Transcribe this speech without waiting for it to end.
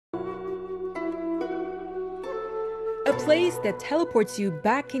a place that teleports you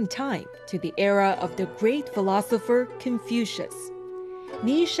back in time to the era of the great philosopher Confucius.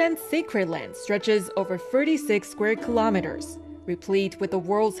 Nishan Sacred Land stretches over 36 square kilometers, replete with the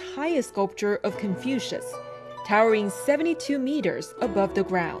world's highest sculpture of Confucius, towering 72 meters above the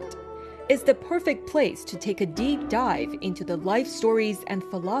ground. It's the perfect place to take a deep dive into the life stories and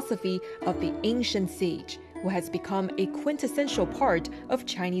philosophy of the ancient sage, who has become a quintessential part of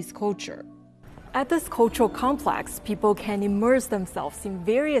Chinese culture. At this cultural complex, people can immerse themselves in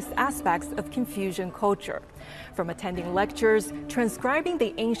various aspects of Confucian culture, from attending lectures, transcribing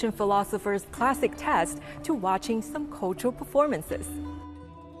the ancient philosopher's classic text, to watching some cultural performances.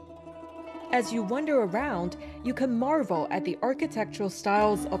 As you wander around, you can marvel at the architectural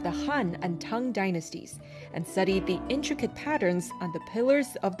styles of the Han and Tang dynasties and study the intricate patterns on the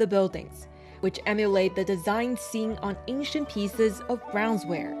pillars of the buildings, which emulate the designs seen on ancient pieces of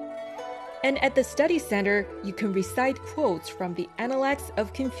bronzeware. And at the study center, you can recite quotes from the Analects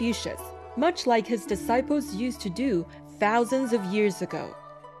of Confucius, much like his disciples used to do thousands of years ago.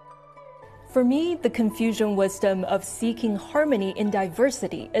 For me, the Confucian wisdom of seeking harmony in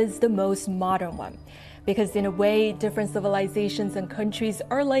diversity is the most modern one, because in a way, different civilizations and countries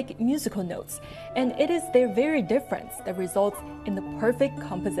are like musical notes, and it is their very difference that results in the perfect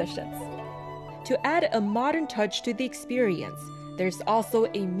compositions. To add a modern touch to the experience, there's also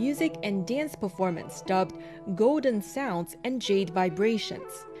a music and dance performance dubbed Golden Sounds and Jade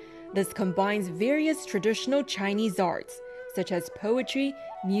Vibrations. This combines various traditional Chinese arts, such as poetry,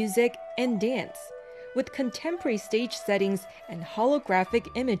 music, and dance, with contemporary stage settings and holographic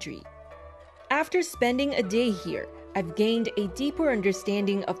imagery. After spending a day here, I've gained a deeper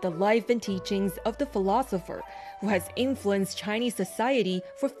understanding of the life and teachings of the philosopher who has influenced Chinese society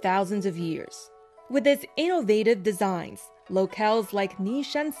for thousands of years. With its innovative designs, locales like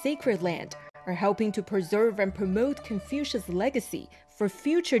Nishan Sacred Land are helping to preserve and promote Confucius' legacy for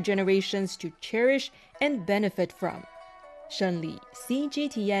future generations to cherish and benefit from. 胜利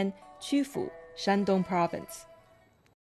CGTN 曲阜 Shandong Province